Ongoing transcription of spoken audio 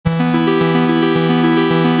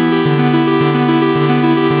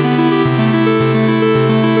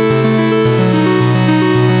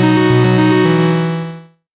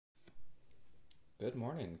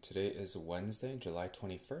Wednesday, July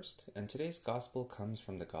 21st, and today's Gospel comes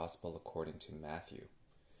from the Gospel according to Matthew.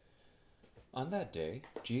 On that day,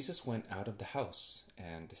 Jesus went out of the house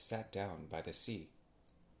and sat down by the sea.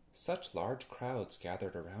 Such large crowds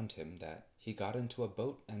gathered around him that he got into a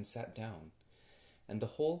boat and sat down, and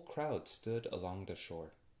the whole crowd stood along the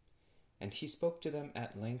shore. And he spoke to them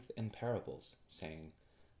at length in parables, saying,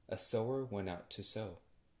 A sower went out to sow.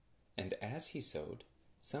 And as he sowed,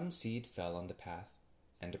 some seed fell on the path,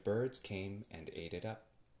 and birds came and ate it up.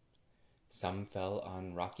 Some fell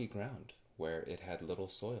on rocky ground, where it had little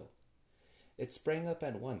soil. It sprang up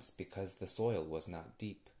at once because the soil was not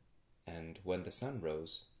deep, and when the sun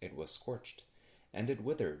rose, it was scorched, and it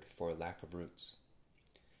withered for lack of roots.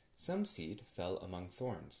 Some seed fell among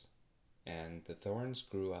thorns, and the thorns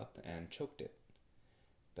grew up and choked it.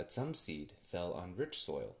 But some seed fell on rich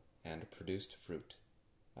soil and produced fruit,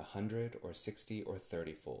 100 or 60 or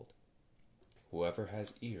 30-fold. Whoever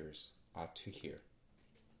has ears ought to hear.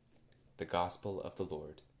 The Gospel of the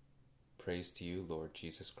Lord. Praise to you, Lord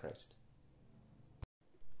Jesus Christ.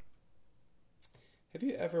 Have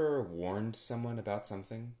you ever warned someone about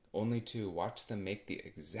something, only to watch them make the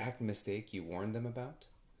exact mistake you warned them about?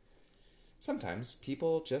 Sometimes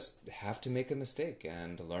people just have to make a mistake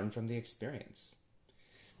and learn from the experience.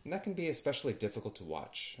 And that can be especially difficult to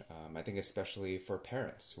watch, I think especially for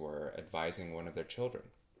parents who are advising one of their children.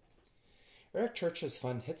 Eric Church's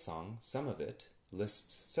fun hit song, Some of It,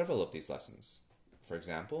 lists several of these lessons. For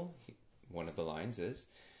example, one of the lines is,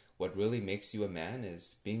 What really makes you a man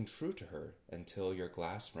is being true to her until your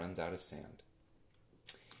glass runs out of sand.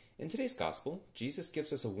 In today's Gospel, Jesus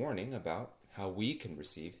gives us a warning about how we can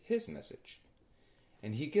receive his message.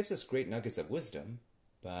 And he gives us great nuggets of wisdom,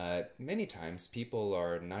 but many times people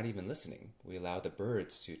are not even listening. We allow the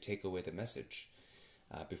birds to take away the message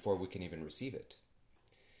before we can even receive it.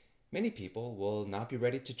 Many people will not be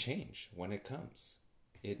ready to change when it comes.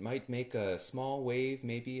 It might make a small wave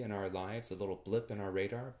maybe in our lives, a little blip in our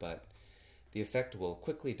radar, but the effect will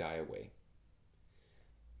quickly die away.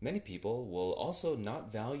 Many people will also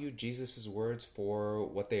not value Jesus' words for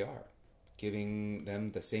what they are, giving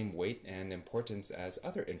them the same weight and importance as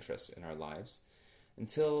other interests in our lives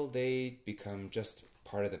until they become just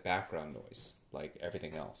part of the background noise, like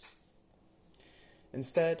everything else.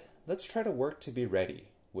 Instead, let's try to work to be ready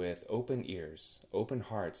with open ears, open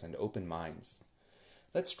hearts, and open minds.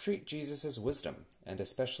 Let's treat Jesus' wisdom, and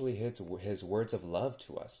especially his words of love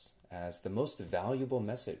to us, as the most valuable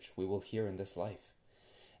message we will hear in this life,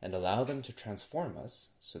 and allow them to transform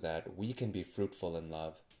us so that we can be fruitful in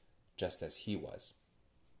love, just as he was.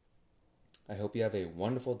 I hope you have a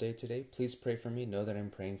wonderful day today. Please pray for me. Know that I'm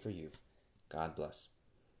praying for you. God bless.